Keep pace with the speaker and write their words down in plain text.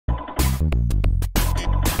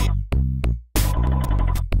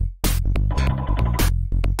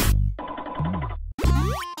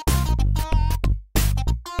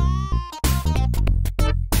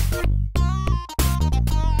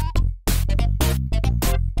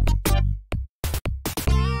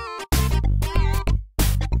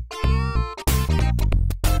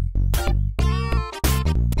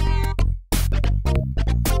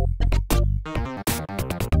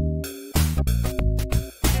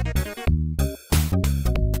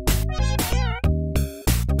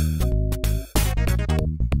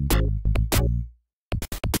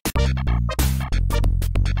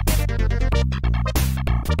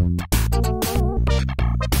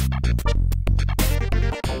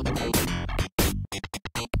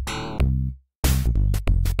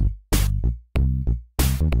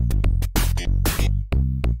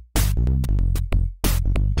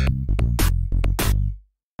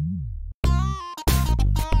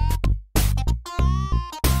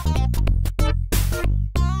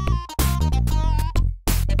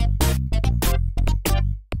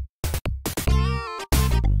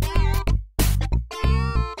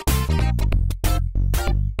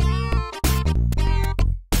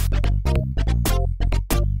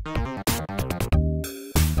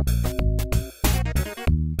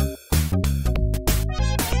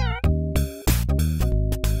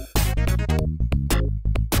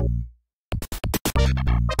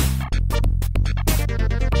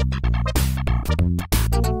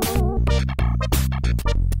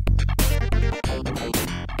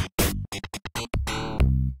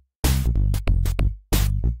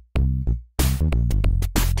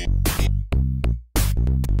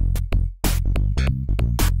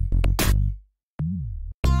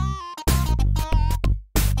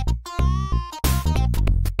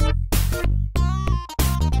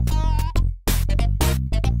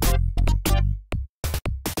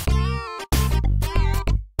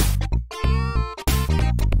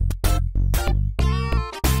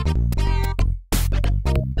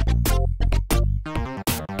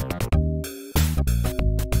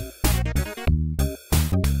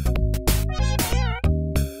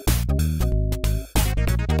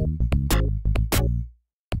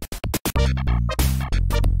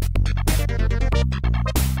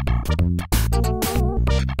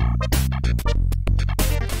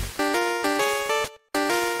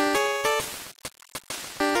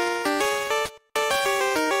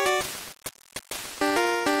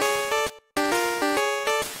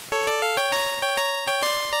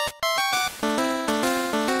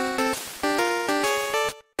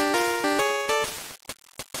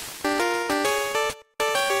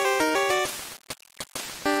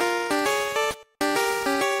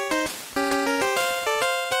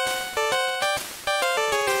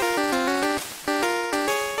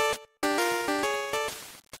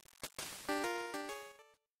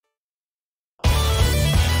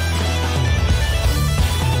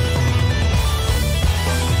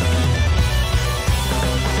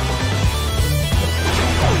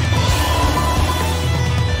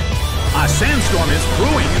sandstorm is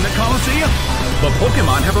brewing in the Colosseum. The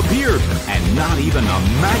Pokémon have appeared, and not even a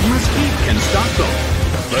magma's heat can stop them.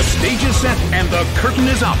 The stage is set, and the curtain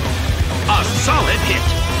is up. A solid hit.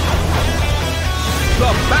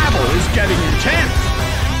 The battle is getting intense.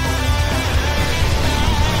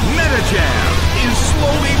 Medicham is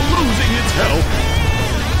slowly losing its health.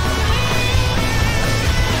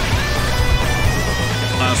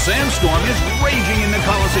 A sandstorm is raging in the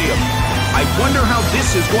Colosseum. I wonder how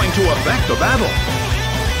this is going to affect the battle.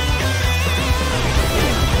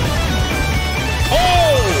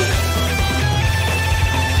 Oh!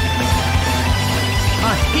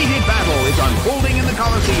 A heated battle is unfolding in the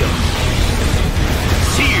Colosseum.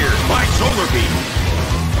 Seared by Solar Beam.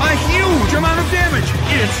 A huge amount of damage.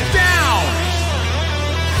 It's down!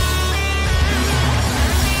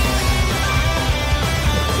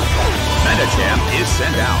 Medicham is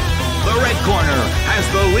sent out. The red corner has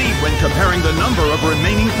the lead when comparing the number of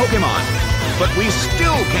remaining Pokémon. But we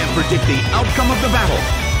still can't predict the outcome of the battle.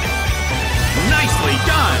 Nicely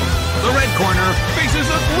done! The red corner faces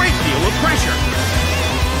a great deal of pressure.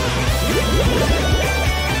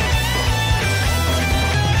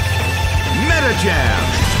 Medicham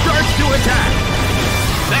starts to attack.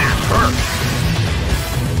 That hurt.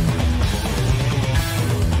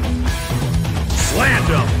 Slammed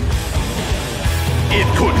him. It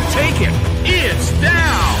couldn't take it. It's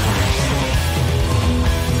down.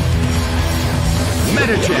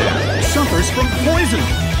 Medicham suffers from poison.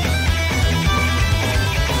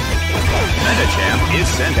 Medicham is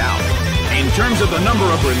sent out. In terms of the number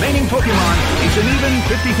of remaining Pokémon, it's an even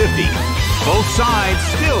 50-50. Both sides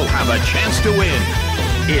still have a chance to win.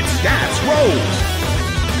 Its stats rose.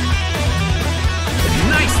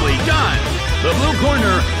 Nicely done. The blue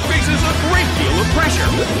corner faces a great deal of pressure.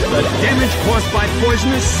 The damage caused by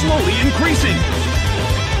poison is slowly increasing.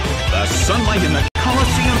 The sunlight in the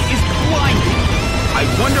Colosseum is blinding. I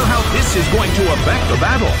wonder how this is going to affect the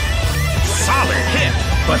battle. Solid hit,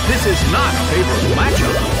 but this is not a favorable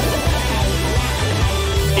matchup.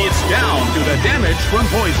 It's down to the damage from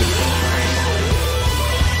poison.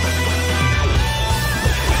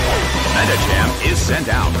 Medicham is sent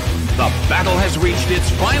out. The battle has reached its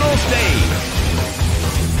final stage.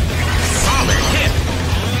 Solid hit.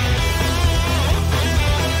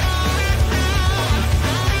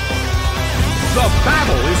 The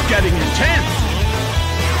battle is getting intense.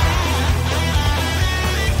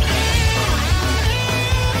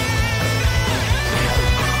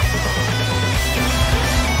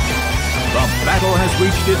 The battle has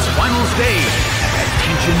reached its final stage, and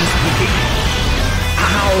tension is peaking.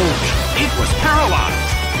 Ouch! It was paralyzed.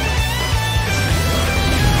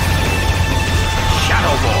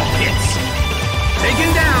 Shadow Ball hits. Taken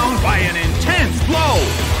down by an intense blow.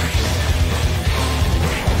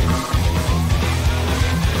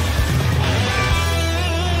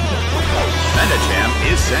 Medicham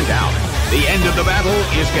is sent out. The end of the battle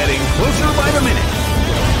is getting closer by the minute.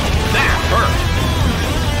 That hurt.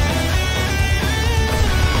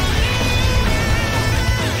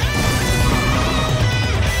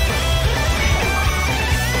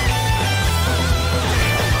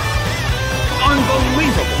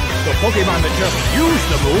 Unbelievable! The Pokémon that just used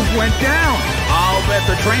the move went down. I'll bet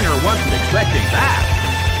the trainer wasn't expecting that.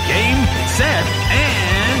 Game, set,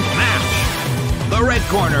 and match. The red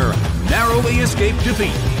corner narrowly escaped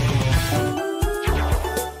defeat.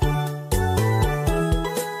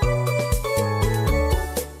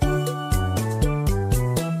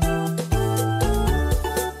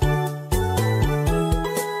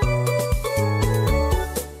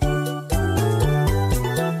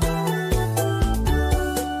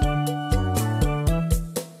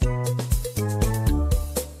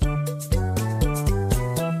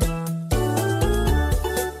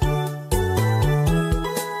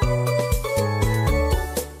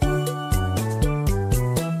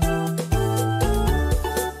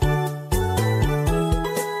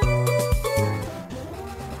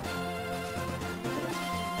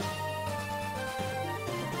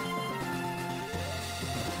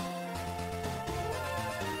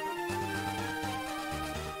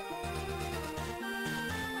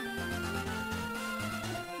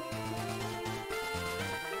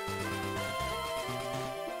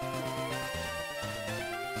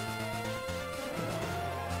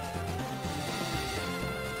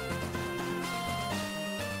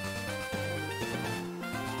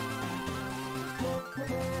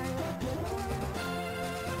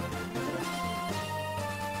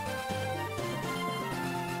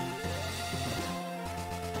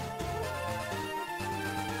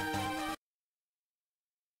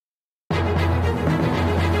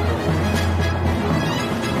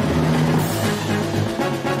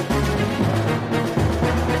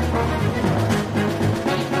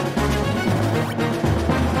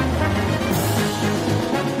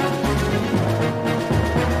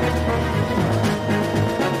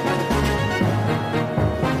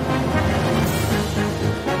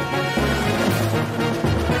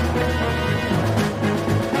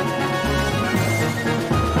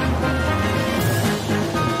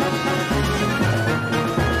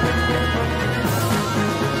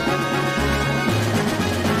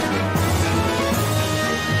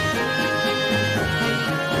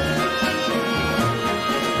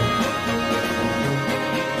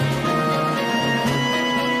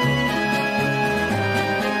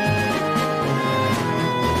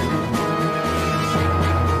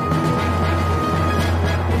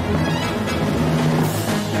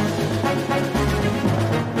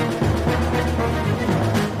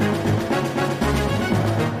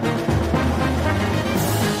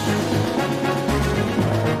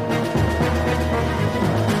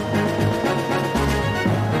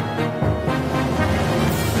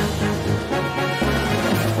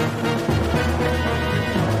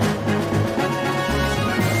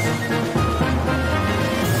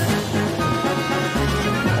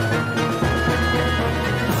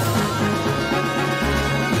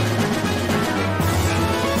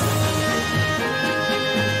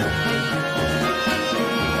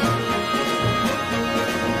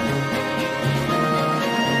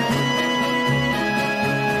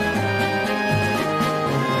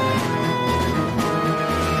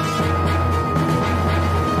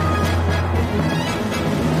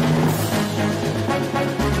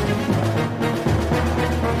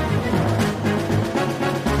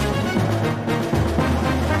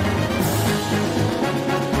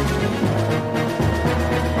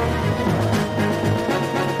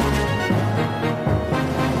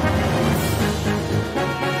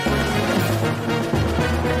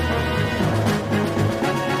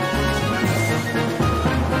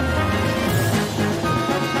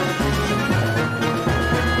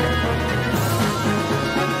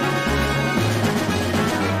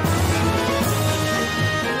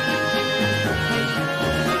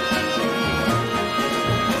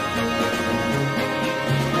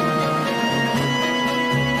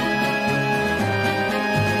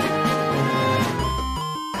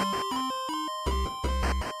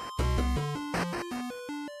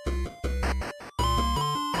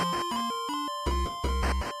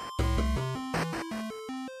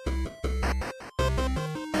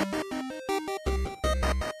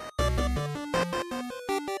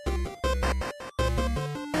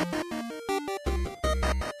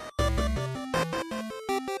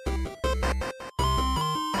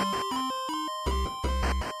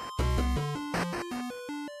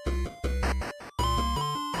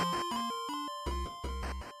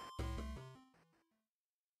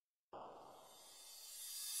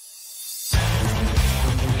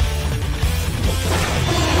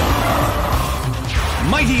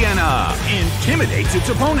 Mightyena intimidates its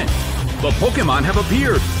opponent. The Pokémon have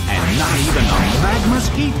appeared, and not even the magma's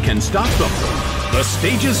heat can stop them. The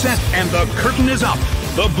stage is set and the curtain is up.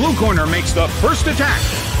 The blue corner makes the first attack.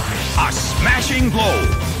 A smashing blow.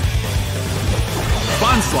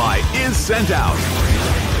 Bonsly is sent out.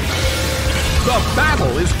 The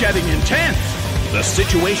battle is getting intense. The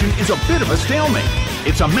situation is a bit of a stalemate.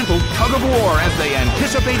 It's a mental tug-of-war as they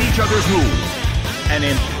anticipate each other's moves. An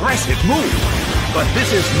impressive move, but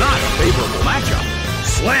this is not a favorable matchup.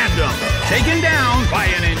 Slammed him, taken down by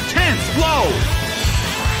an intense blow.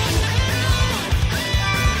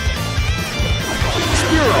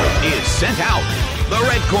 Spearow is sent out. The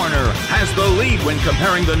red corner has the lead when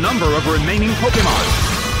comparing the number of remaining Pokémon.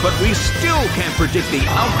 But we still can't predict the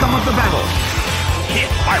outcome of the battle. Hit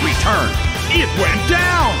by return. It went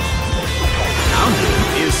down.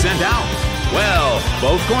 Houndoom is sent out. Well,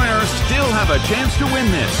 both corners still have a chance to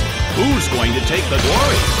win this. Who's going to take the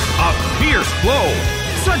glory? A fierce blow.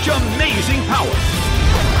 Such amazing power.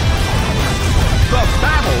 The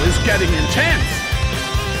battle is getting intense.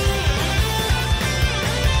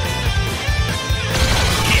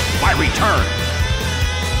 Hit by return.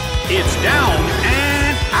 It's down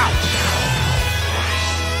and out.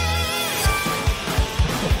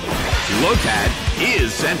 Lotad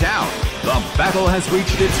is sent out. The battle has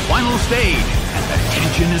reached its final stage, and the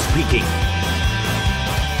tension is peaking.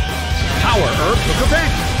 Power Herb took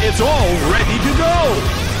effect. It's all ready to go.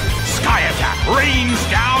 Sky Attack rains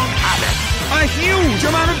down havoc. A huge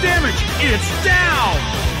amount of damage. It's down.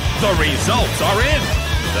 The results are in.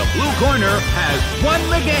 The blue corner has won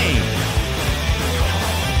the game.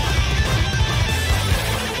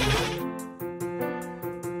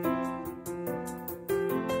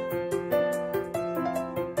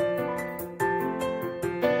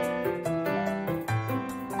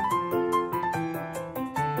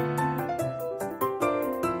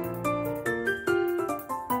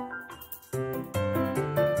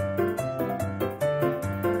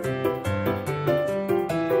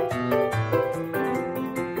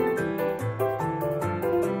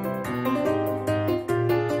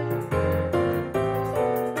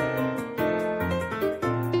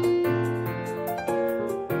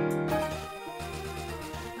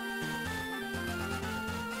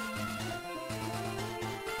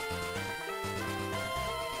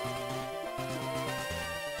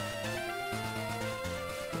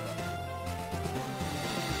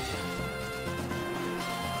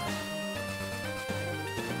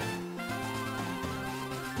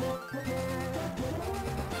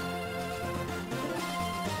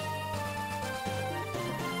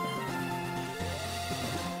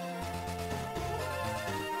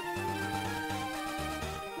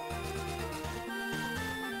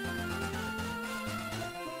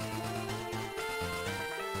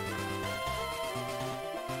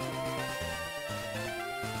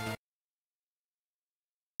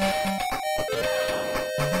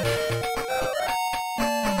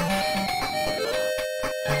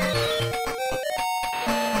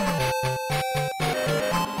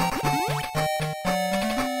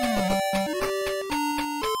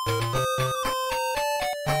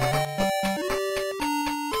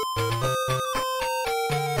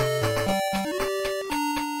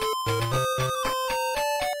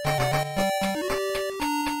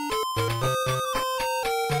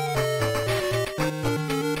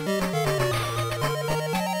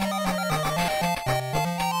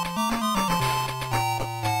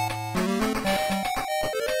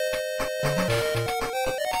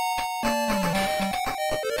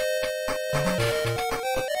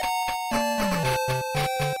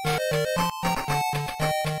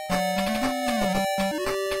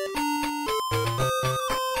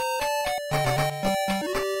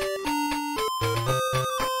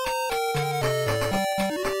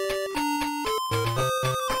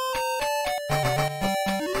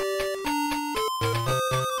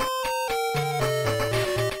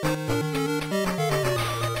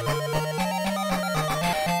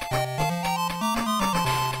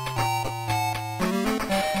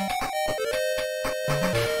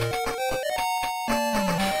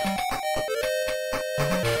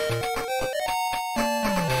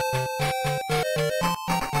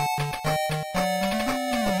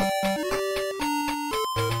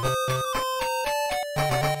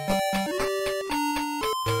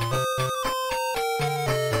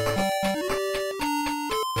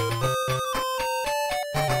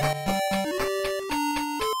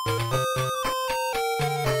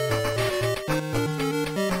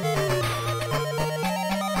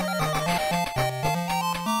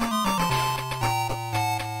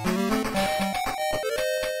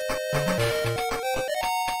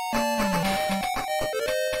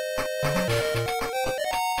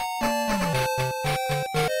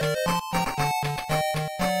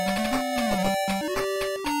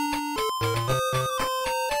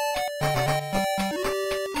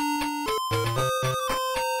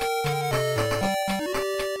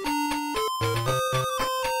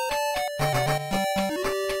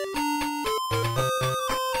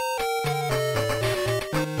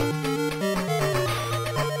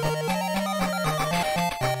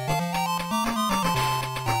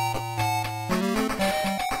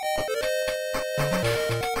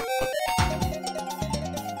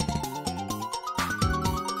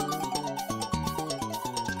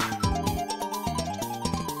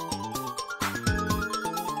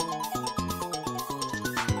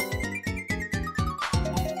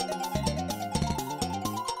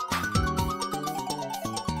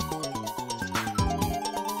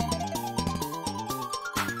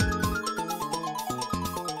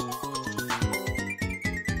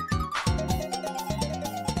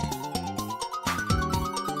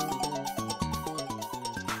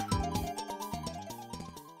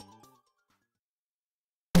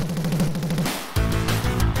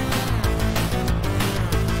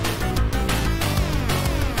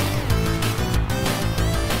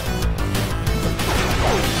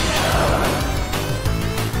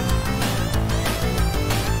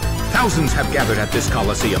 Thousands have gathered at this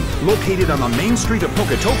Coliseum, located on the main street of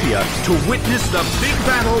Poketopia, to witness the big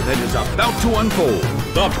battle that is about to unfold.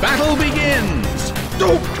 The battle begins!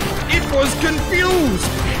 Oh, it was confused!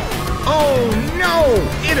 Oh no!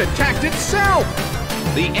 It attacked itself!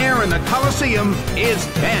 The air in the Coliseum is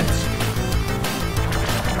tense.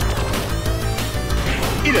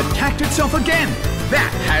 It attacked itself again!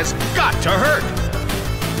 That has got to hurt!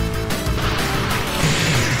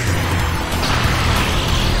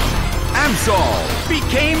 Absol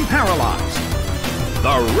became paralyzed.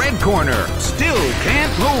 The red corner still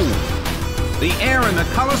can't move. The air in the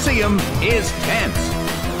Coliseum is tense.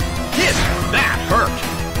 Hit! That hurt!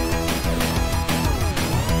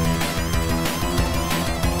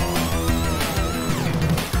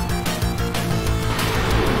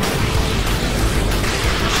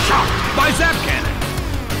 Shocked by Zap Cannon.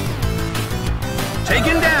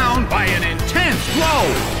 Taken down by an intense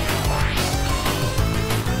blow.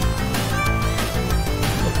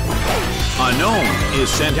 A gnome is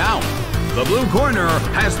sent out. The blue corner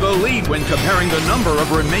has the lead when comparing the number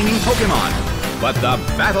of remaining Pokémon, but the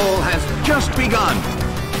battle has just begun.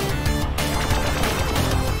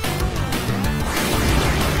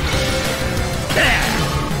 Bad!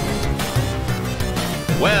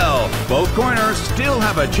 Well, both corners still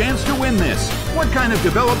have a chance to win this. What kind of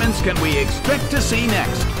developments can we expect to see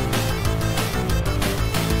next?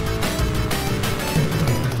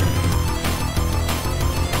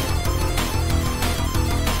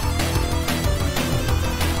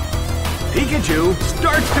 Pikachu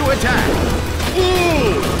starts to attack.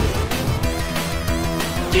 Ooh!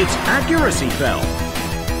 Its accuracy fell.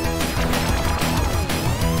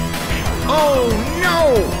 Oh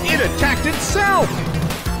no! It attacked itself!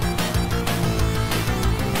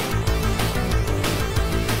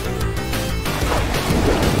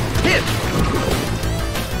 Hit!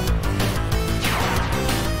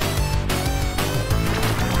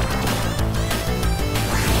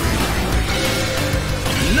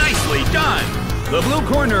 Nicely done! The blue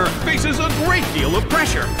corner faces a great deal of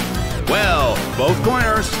pressure. Well, both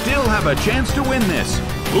corners still have a chance to win this.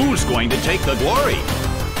 Who's going to take the glory?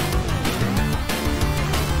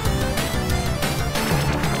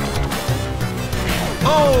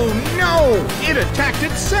 Oh no! It attacked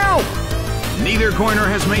itself! Neither corner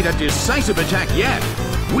has made a decisive attack yet.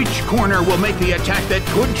 Which corner will make the attack that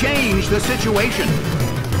could change the situation?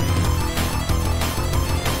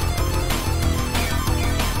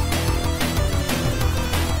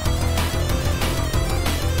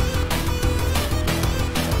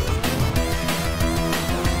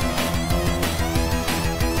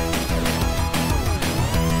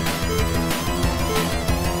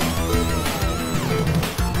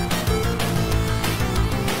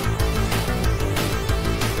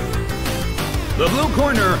 The blue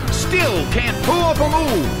corner still can't pull off a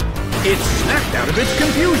move. It's snapped out of its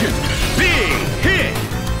confusion. Big hit!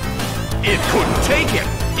 It couldn't take it.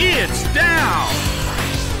 It's down!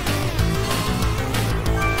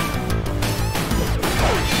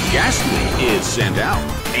 Gastly is sent out.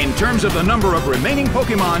 In terms of the number of remaining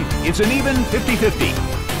Pokémon, it's an even 50-50.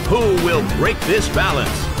 Who will break this balance?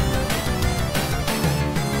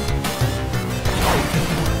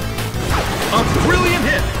 A brilliant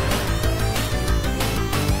hit!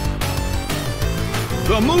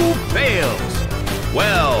 The move fails.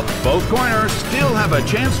 Well, both corners still have a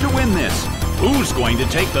chance to win this. Who's going to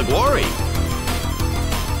take the glory?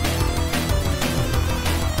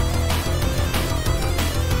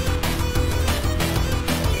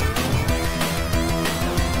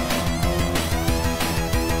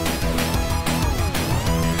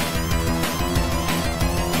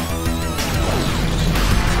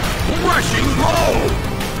 Rushing blow!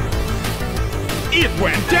 It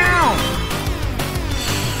went down!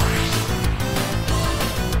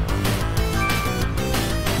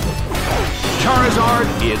 Charizard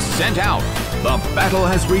is sent out. The battle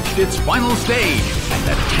has reached its final stage, and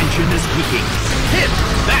the tension is peaking. Hit!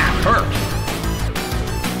 That hurt!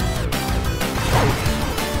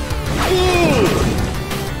 Ooh!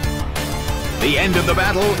 The end of the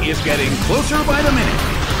battle is getting closer by the minute.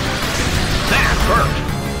 That hurt!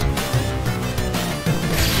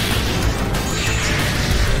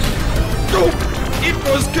 Oh! It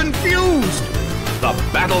was confused! The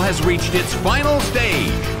battle has reached its final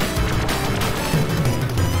stage.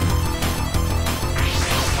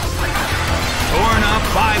 Torn up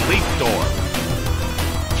by Leaf Storm.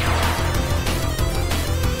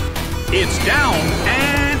 It's down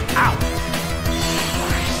and out.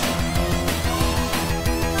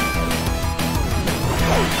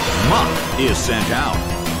 Muck is sent out.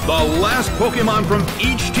 The last Pokemon from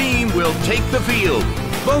each team will take the field.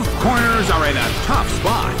 Both corners are in a tough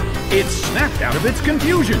spot. It's snapped out of its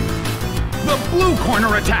confusion. The blue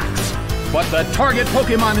corner attacks, but the target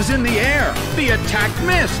Pokémon is in the air. The attack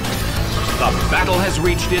missed. The battle has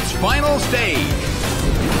reached its final stage.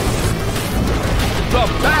 The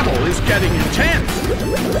battle is getting intense.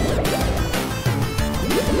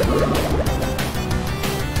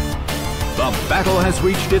 The battle has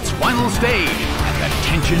reached its final stage, and the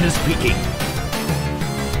tension is peaking.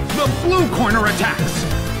 The blue corner attacks,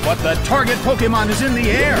 but the target Pokémon is in the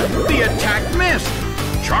air. The attack missed.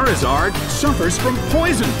 Charizard suffers from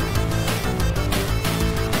poison.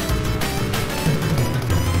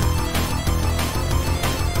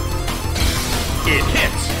 It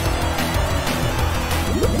hits.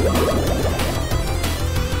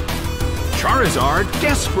 Charizard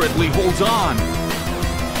desperately holds on.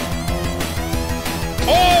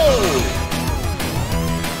 Oh!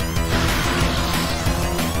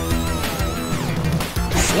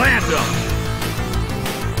 Slammed him.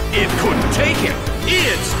 It couldn't take it.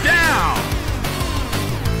 It's down.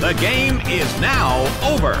 The game is now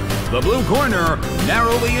over. The blue corner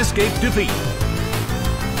narrowly escaped defeat.